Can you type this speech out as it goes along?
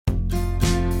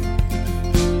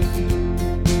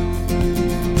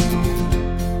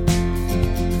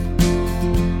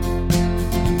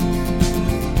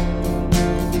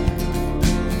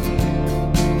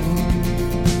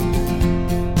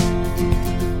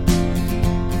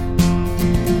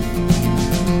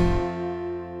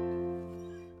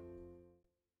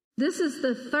This is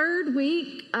the third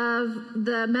week of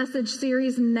the message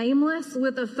series, Nameless,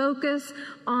 with a focus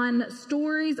on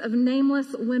stories of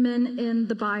nameless women in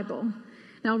the Bible.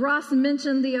 Now, Ross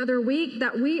mentioned the other week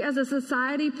that we as a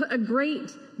society put a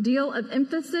great deal of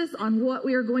emphasis on what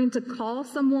we are going to call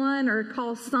someone or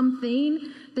call something.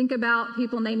 Think about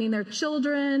people naming their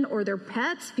children or their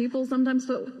pets. People sometimes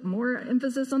put more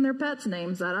emphasis on their pets'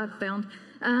 names that I've found.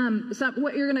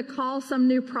 What you're going to call some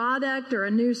new product or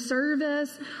a new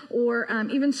service, or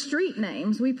even street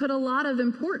names. We put a lot of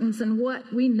importance in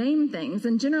what we name things.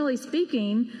 And generally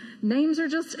speaking, names are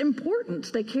just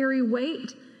important. They carry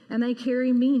weight and they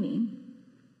carry meaning.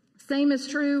 Same is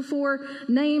true for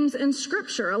names in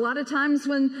Scripture. A lot of times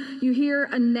when you hear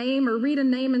a name or read a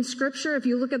name in Scripture, if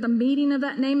you look at the meaning of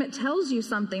that name, it tells you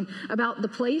something about the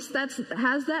place that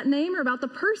has that name or about the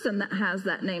person that has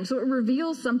that name. So it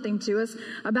reveals something to us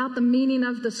about the meaning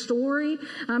of the story.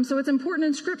 So it's important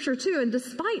in Scripture too. And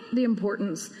despite the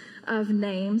importance of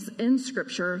names in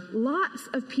Scripture, lots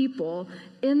of people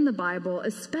in the Bible,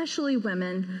 especially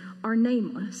women, are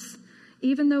nameless,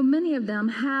 even though many of them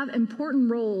have important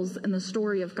roles in the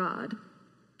story of God.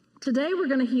 Today we're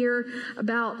going to hear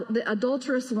about the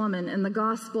adulterous woman in the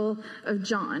Gospel of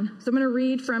John. So I'm going to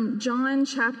read from John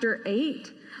chapter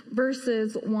 8,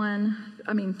 verses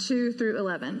 2 through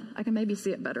 11. I can maybe see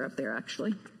it better up there,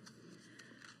 actually.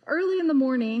 Early in the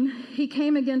morning, he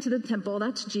came again to the temple.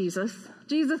 That's Jesus.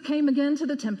 Jesus came again to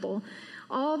the temple.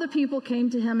 All the people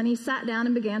came to him, and he sat down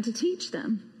and began to teach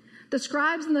them. The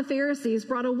scribes and the Pharisees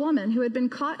brought a woman who had been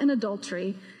caught in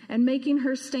adultery and made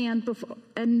her stand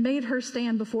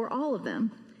before all of them.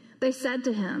 They said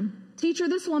to him, "Teacher,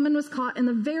 this woman was caught in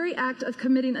the very act of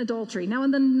committing adultery. Now,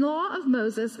 in the law of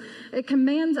Moses, it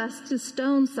commands us to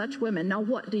stone such women. Now,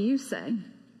 what do you say?"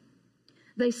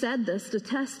 They said this to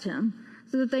test him,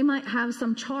 so that they might have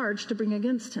some charge to bring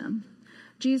against him.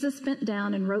 Jesus bent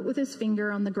down and wrote with his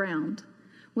finger on the ground.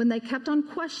 When they kept on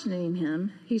questioning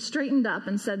him, he straightened up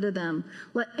and said to them,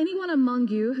 "Let anyone among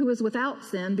you who is without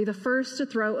sin be the first to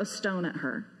throw a stone at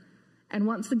her." And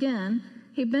once again,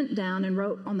 he bent down and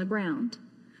wrote on the ground.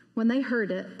 When they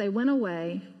heard it, they went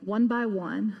away one by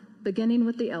one, beginning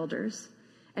with the elders.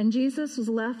 And Jesus was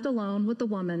left alone with the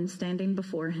woman standing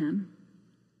before him.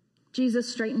 Jesus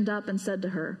straightened up and said to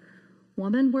her,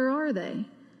 "Woman, where are they?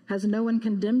 Has no one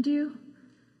condemned you?"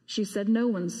 She said, "No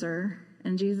one, sir."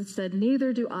 And Jesus said,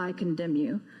 "Neither do I condemn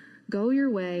you. Go your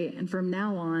way, and from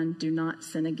now on, do not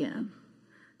sin again."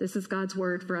 This is God's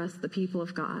word for us, the people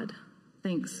of God.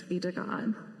 Thanks be to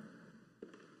God.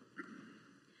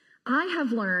 I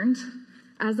have learned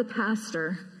as a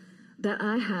pastor that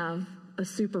I have a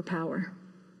superpower.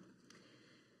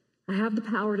 I have the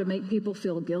power to make people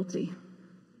feel guilty.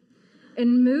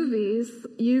 In movies,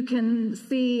 you can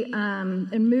see,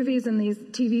 in movies and these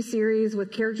TV series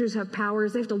with characters who have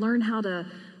powers, they have to learn how to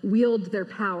wield their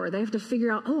power. They have to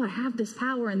figure out, I have this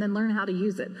power, and then learn how to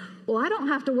use it. Well, I don't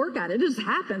have to work at it. It just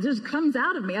happens. It just comes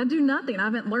out of me. I do nothing. I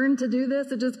haven't learned to do this.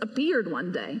 It just appeared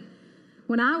one day.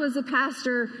 When I was a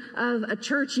pastor of a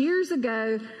church years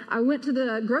ago, I went to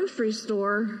the grocery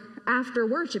store after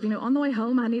worship. On the way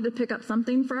home, I needed to pick up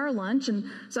something for our lunch. And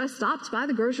so I stopped by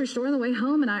the grocery store on the way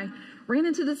home, and I ran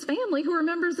into this family who were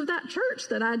members of that church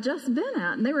that I'd just been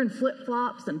at. And they were in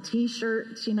flip-flops and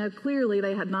T-shirts. Clearly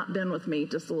they had not been with me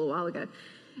just a little while ago.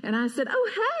 And I said, "Oh,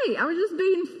 hey," I was just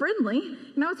being friendly.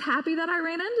 And I was happy that I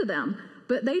ran into them.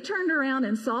 But they turned around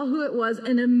and saw who it was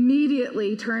and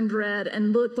immediately turned red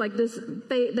and looked like this.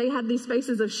 They had these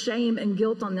faces of shame and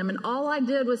guilt on them. And all I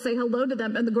did was say hello to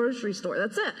them in the grocery store.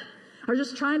 That's it. I was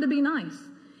just trying to be nice.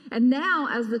 And now,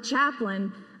 as the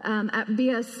chaplain at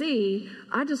BSC,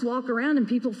 I just walk around and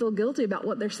people feel guilty about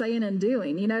what they're saying and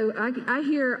doing. I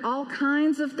hear all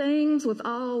kinds of things with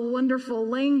all wonderful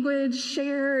language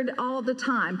shared all the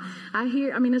time.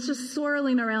 It's just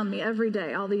swirling around me every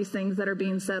day, all these things that are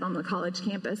being said on the college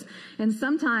campus. And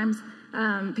sometimes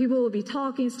people will be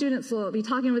talking, students will be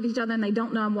talking with each other, and they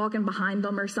don't know I'm walking behind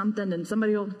them or something, and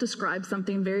somebody will describe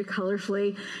something very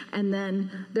colorfully, and then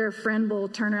their friend will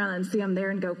turn around and see them there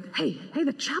and go, hey,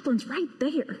 the chaplain's right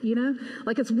there,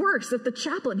 Like, it's worse if the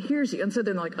chaplain hears you. And so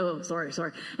they're like, "Oh, sorry."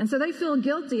 And so they feel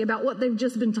guilty about what they've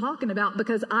just been talking about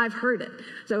because I've heard it.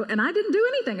 And I didn't do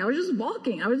anything. I was just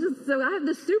walking. So I have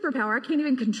this superpower. I can't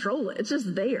even control it. It's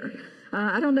just there.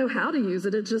 I don't know how to use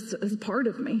it. It just is part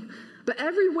of me. But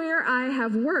everywhere I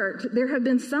have worked, there have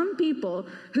been some people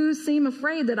who seem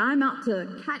afraid that I'm out to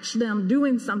catch them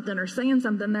doing something or saying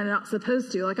something they're not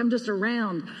supposed to. Like I'm just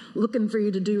around looking for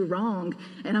you to do wrong,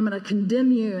 and I'm going to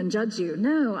condemn you and judge you.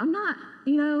 No, I'm not,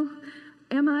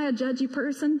 Am I a judgy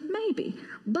person? Maybe.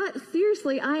 But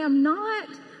seriously, I am not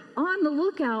on the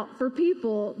lookout for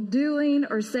people doing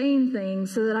or saying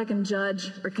things so that I can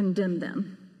judge or condemn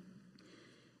them.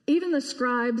 Even the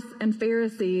scribes and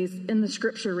Pharisees in the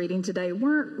scripture reading today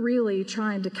weren't really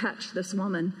trying to catch this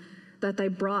woman that they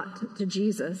brought to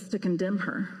Jesus to condemn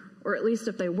her. Or at least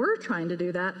if they were trying to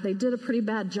do that, they did a pretty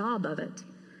bad job of it.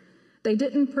 They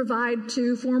didn't provide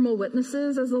 2 formal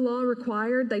witnesses as the law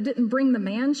required. They didn't bring the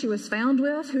man she was found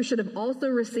with, who should have also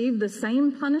received the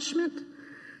same punishment.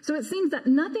 So it seems that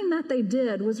nothing that they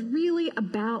did was really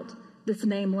about this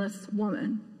nameless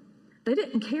woman. They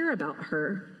didn't care about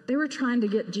her. They were trying to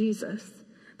get Jesus.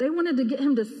 They wanted to get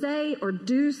him to say or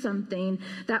do something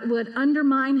that would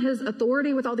undermine his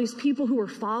authority with all these people who were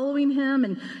following him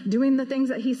and doing the things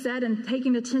that he said and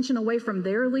taking attention away from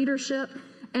their leadership.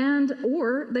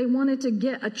 Or they wanted to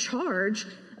get a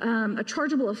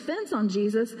chargeable offense on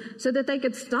Jesus so that they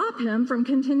could stop him from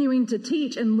continuing to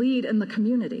teach and lead in the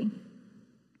community.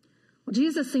 Well,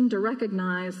 Jesus seemed to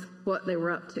recognize what they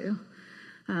were up to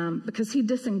because he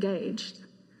disengaged.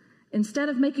 Instead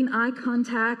of making eye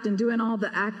contact and doing all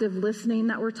the active listening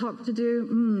that we're taught to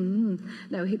do,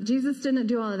 Jesus didn't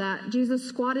do all of that. Jesus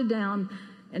squatted down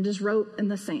and just wrote in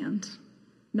the sand.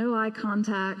 No eye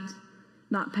contact,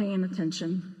 not paying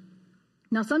attention.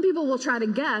 Now, some people will try to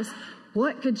guess,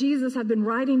 what could Jesus have been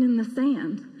writing in the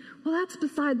sand? Well, that's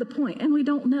beside the point, and we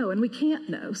don't know, and we can't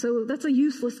know. So that's a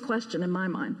useless question in my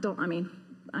mind.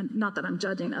 Not that I'm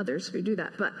judging others who do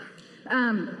that, but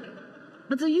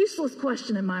it's a useless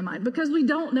question in my mind because we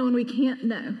don't know and we can't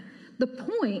know. The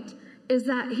point is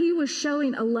that he was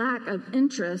showing a lack of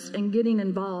interest in getting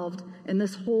involved in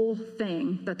this whole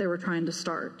thing that they were trying to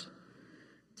start.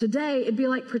 Today, it'd be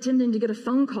like pretending to get a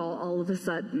phone call all of a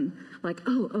sudden, like,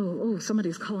 oh,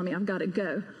 somebody's calling me, I've got to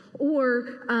go. Or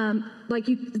like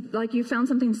you found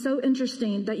something so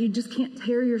interesting that you just can't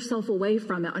tear yourself away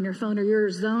from it on your phone, or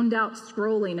you're zoned out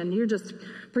scrolling and you're just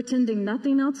pretending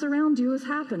nothing else around you is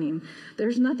happening.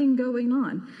 There's nothing going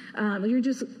on. You're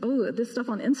just, this stuff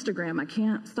on Instagram, I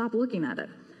can't stop looking at it.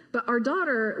 But our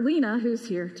daughter, Lena, who's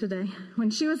here today, when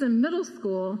she was in middle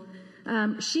school,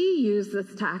 she used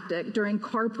this tactic during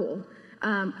carpool.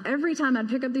 Every time I'd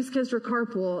pick up these kids for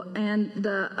carpool and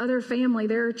the other family,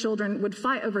 their children, would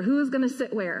fight over who was going to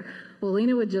sit where. Well,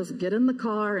 Lena would just get in the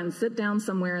car and sit down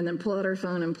somewhere and then pull out her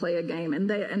phone and play a game.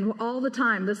 And all the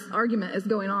time, this argument is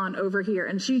going on over here.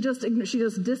 And she just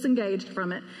disengaged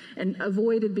from it and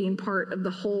avoided being part of the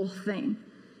whole thing.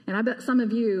 And I bet some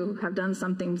of you have done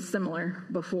something similar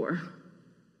before.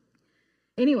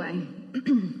 Anyway,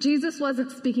 Jesus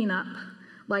wasn't speaking up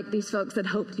like these folks had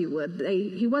hoped he would.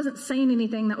 He wasn't saying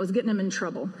anything that was getting him in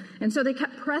trouble. And so they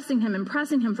kept pressing him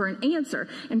for an answer.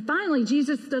 And finally,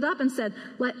 Jesus stood up and said,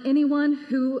 "Let anyone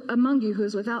among you who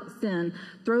is without sin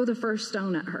throw the first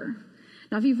stone at her."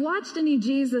 Now, if you've watched any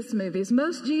Jesus movies,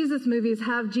 most Jesus movies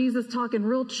have Jesus talking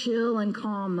real chill and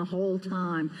calm the whole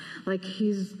time. Like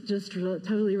he's just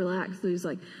totally relaxed. So he's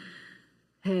like,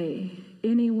 "Hey,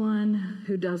 anyone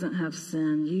who doesn't have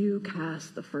sin, you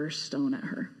cast the first stone at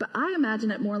her." But I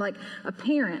imagine it more like a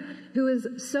parent who is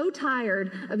so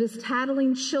tired of his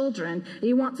tattling children,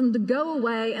 he wants them to go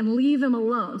away and leave him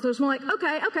alone. So it's more like,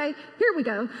 okay, here we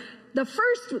go.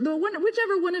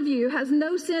 Whichever one of you has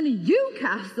no sin, you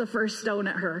cast the first stone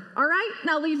at her. All right,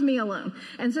 now leave me alone.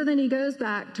 And so then he goes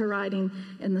back to writing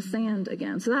in the sand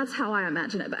again. So that's how I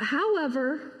imagine it. But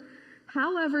however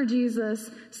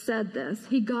Jesus said this,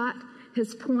 he got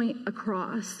his point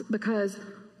across because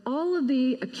all of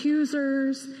the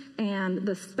accusers and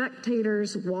the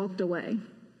spectators walked away.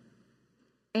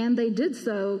 And they did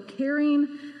so carrying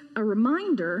a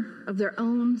reminder of their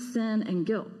own sin and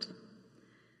guilt.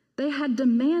 They had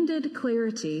demanded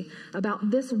clarity about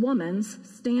this woman's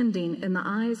standing in the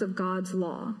eyes of God's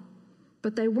law,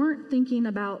 but they weren't thinking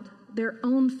about their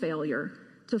own failure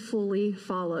to fully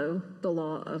follow the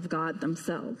law of God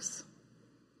themselves.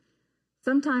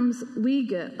 Sometimes we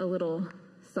get a little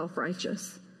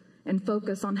self-righteous and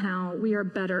focus on how we are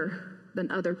better than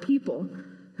other people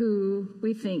who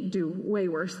we think do way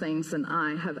worse things than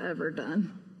I have ever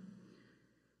done.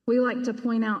 We like to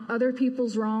point out other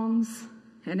people's wrongs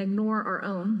and ignore our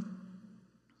own.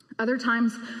 Other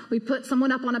times we put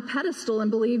someone up on a pedestal and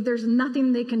believe there's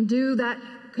nothing they can do that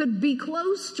could be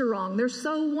close to wrong. They're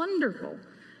so wonderful.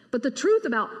 But the truth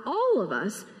about all of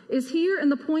us is here in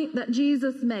the point that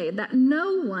Jesus made, that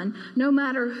no one, no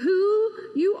matter who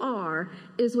you are,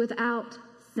 is without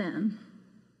sin.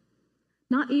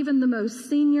 Not even the most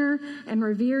senior and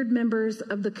revered members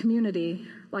of the community,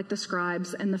 like the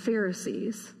scribes and the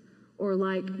Pharisees, or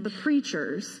like the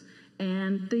preachers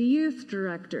and the youth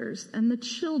directors and the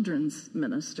children's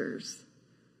ministers.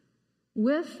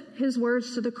 With his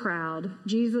words to the crowd,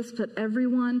 Jesus put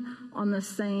everyone on the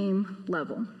same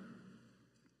level.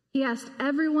 He asked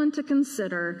everyone to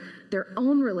consider their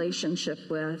own relationship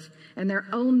with and their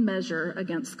own measure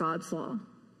against God's law.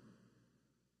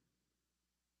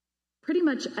 Pretty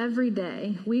much every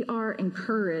day, we are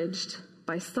encouraged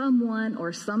by someone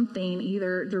or something,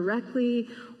 either directly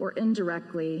or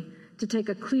indirectly, to take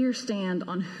a clear stand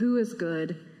on who is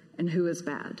good and who is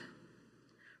bad.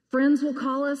 Friends will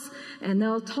call us and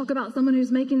they'll talk about someone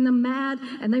who's making them mad,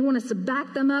 and they want us to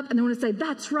back them up, and they want to say,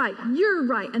 that's right, you're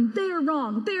right, and they're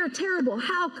wrong, they're terrible,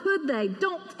 how could they?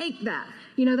 Don't take that.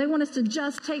 They want us to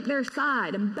just take their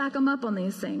side and back them up on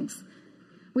these things.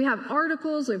 We have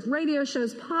articles, we have radio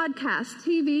shows, podcasts,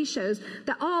 TV shows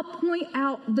that all point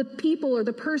out the people or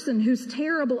the person who's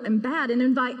terrible and bad, and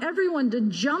invite everyone to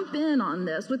jump in on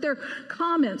this with their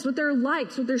comments, with their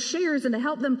likes, with their shares, and to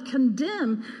help them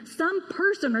condemn some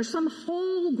person or some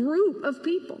whole group of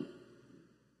people.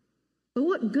 But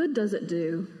what good does it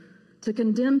do to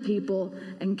condemn people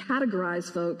and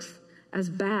categorize folks as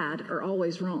bad or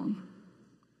always wrong?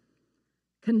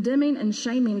 Condemning and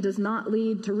shaming does not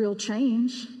lead to real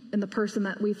change in the person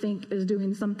that we think is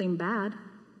doing something bad.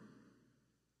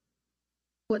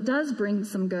 What does bring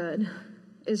some good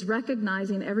is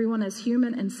recognizing everyone as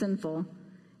human and sinful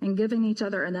and giving each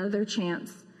other another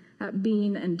chance at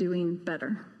being and doing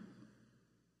better.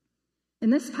 In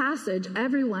this passage,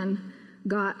 everyone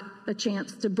got a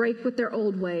chance to break with their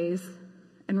old ways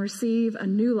and receive a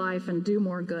new life and do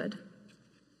more good.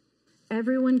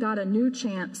 Everyone got a new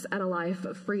chance at a life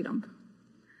of freedom.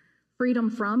 Freedom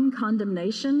from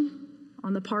condemnation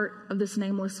on the part of this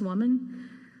nameless woman,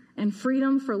 and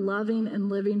freedom for loving and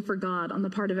living for God on the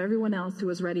part of everyone else who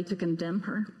was ready to condemn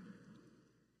her.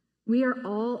 We are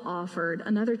all offered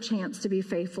another chance to be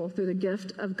faithful through the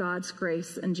gift of God's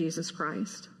grace in Jesus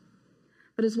Christ.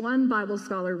 But as one Bible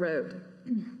scholar wrote,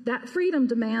 that freedom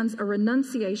demands a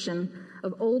renunciation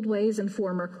of old ways and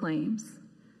former claims.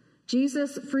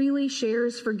 Jesus freely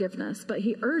shares forgiveness, but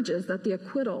he urges that the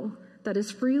acquittal that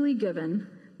is freely given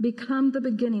become the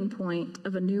beginning point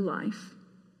of a new life.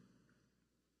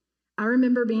 I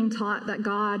remember being taught that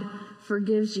God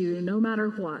forgives you no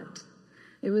matter what.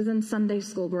 It was in Sunday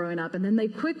school growing up, and then they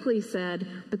quickly said,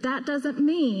 but that doesn't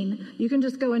mean you can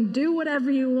just go and do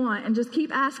whatever you want and just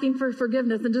keep asking for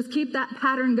forgiveness and just keep that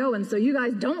pattern going. So you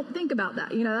guys don't think about that.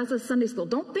 That's a Sunday school.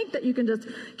 Don't think that you can just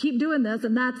keep doing this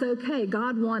and that's okay.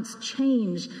 God wants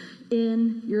change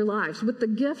in your lives. With the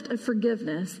gift of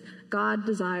forgiveness, God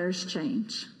desires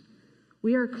change.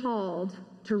 We are called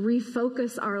to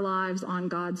refocus our lives on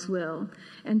God's will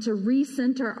and to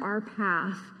recenter our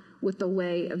path with the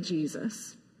way of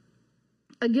Jesus.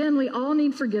 Again, we all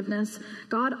need forgiveness.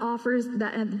 God offers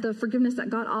that, and the forgiveness that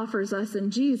God offers us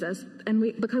in Jesus, and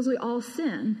because we all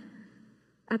sin.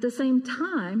 At the same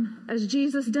time, as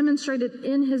Jesus demonstrated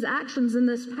in his actions in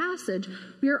this passage,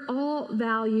 we are all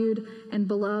valued and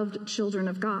beloved children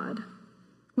of God.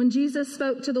 When Jesus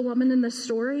spoke to the woman in this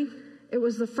story, it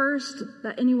was the first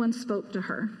that anyone spoke to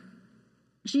her.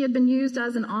 She had been used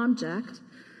as an object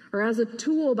or as a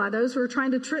tool by those who were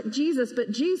trying to trick Jesus, but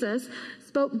Jesus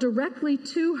spoke directly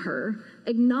to her,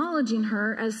 acknowledging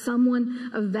her as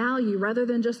someone of value rather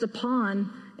than just a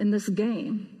pawn in this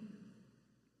game.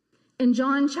 In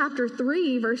John chapter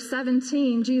 3, verse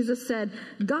 17, Jesus said,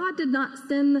 God did not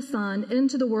send the Son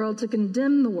into the world to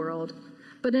condemn the world,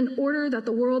 but in order that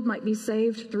the world might be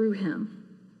saved through him.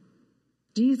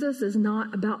 Jesus is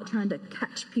not about trying to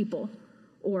catch people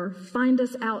or find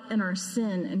us out in our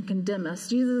sin and condemn us.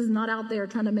 Jesus is not out there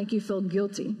trying to make you feel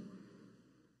guilty.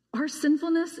 Our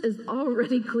sinfulness is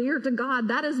already clear to God.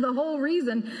 That is the whole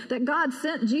reason that God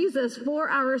sent Jesus for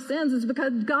our sins, is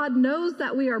because God knows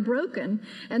that we are broken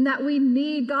and that we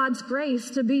need God's grace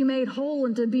to be made whole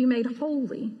and to be made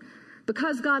holy.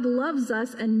 Because God loves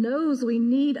us and knows we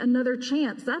need another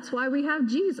chance. That's why we have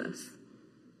Jesus.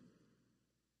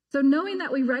 So knowing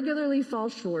that we regularly fall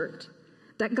short,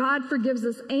 that God forgives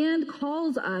us and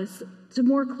calls us to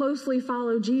more closely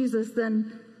follow Jesus,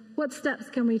 then what steps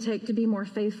can we take to be more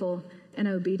faithful and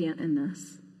obedient in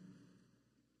this?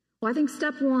 Well, I think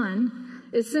step one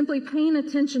is simply paying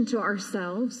attention to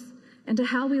ourselves and to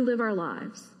how we live our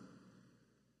lives.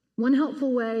 One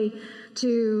helpful way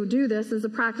to do this is a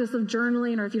practice of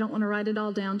journaling, or if you don't want to write it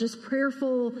all down, just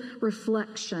prayerful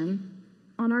reflection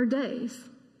on our days.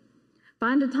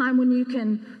 Find a time when you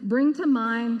can bring to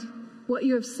mind what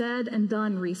you have said and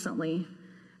done recently,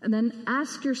 and then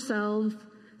ask yourself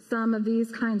some of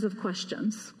these kinds of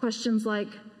questions. Questions like,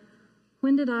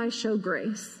 when did I show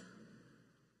grace?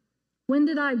 When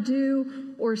did I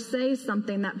do or say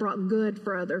something that brought good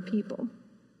for other people?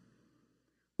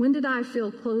 When did I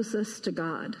feel closest to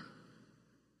God?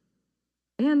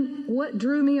 And what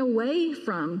drew me away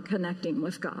from connecting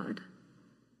with God?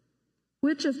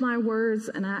 Which of my words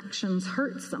and actions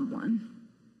hurt someone?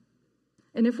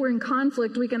 And if we're in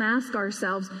conflict, we can ask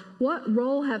ourselves, what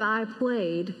role have I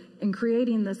played in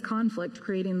creating this conflict,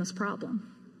 creating this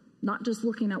problem? Not just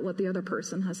looking at what the other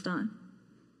person has done.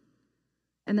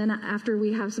 And then after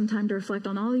we have some time to reflect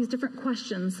on all these different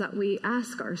questions that we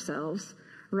ask ourselves,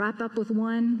 wrap up with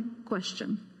one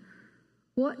question.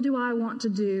 What do I want to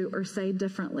do or say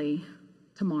differently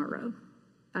tomorrow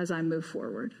as I move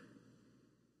forward?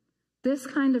 This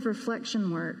kind of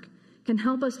reflection work can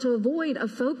help us to avoid a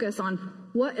focus on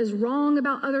what is wrong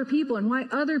about other people and why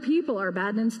other people are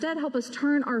bad, and instead help us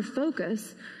turn our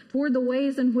focus toward the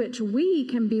ways in which we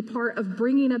can be part of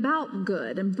bringing about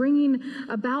good and bringing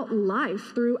about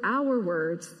life through our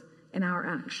words and our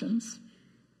actions.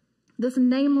 This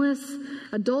nameless,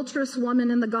 adulterous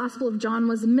woman in the Gospel of John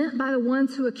was meant by the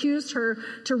ones who accused her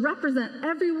to represent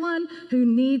everyone who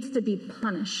needs to be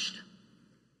punished.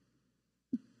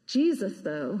 Jesus,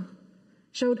 though,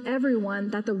 showed everyone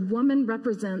that the woman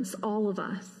represents all of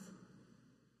us.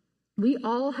 We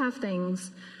all have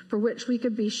things for which we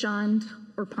could be shunned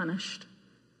or punished.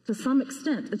 To some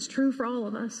extent, it's true for all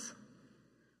of us.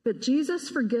 But Jesus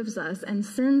forgives us and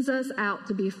sends us out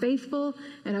to be faithful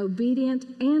and obedient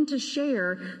and to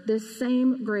share this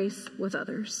same grace with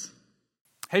others.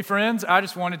 Hey friends, I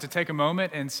just wanted to take a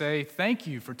moment and say thank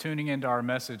you for tuning into our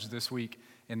message this week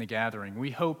in the gathering.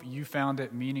 We hope you found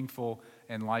it meaningful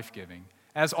and life-giving.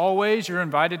 As always, you're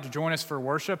invited to join us for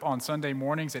worship on Sunday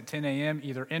mornings at 10 a.m.,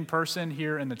 either in person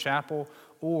here in the chapel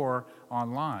or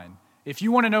online. If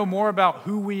you want to know more about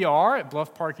who we are at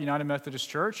Bluff Park United Methodist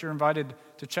Church, you're invited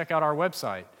to check out our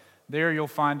website. There you'll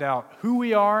find out who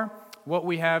we are, what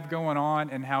we have going on,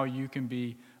 and how you can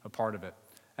be a part of it.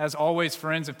 As always,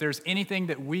 friends, if there's anything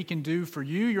that we can do for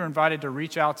you, you're invited to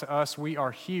reach out to us. We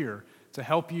are here to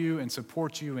help you and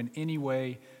support you in any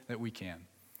way that we can.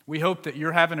 We hope that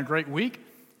you're having a great week,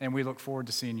 and we look forward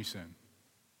to seeing you soon.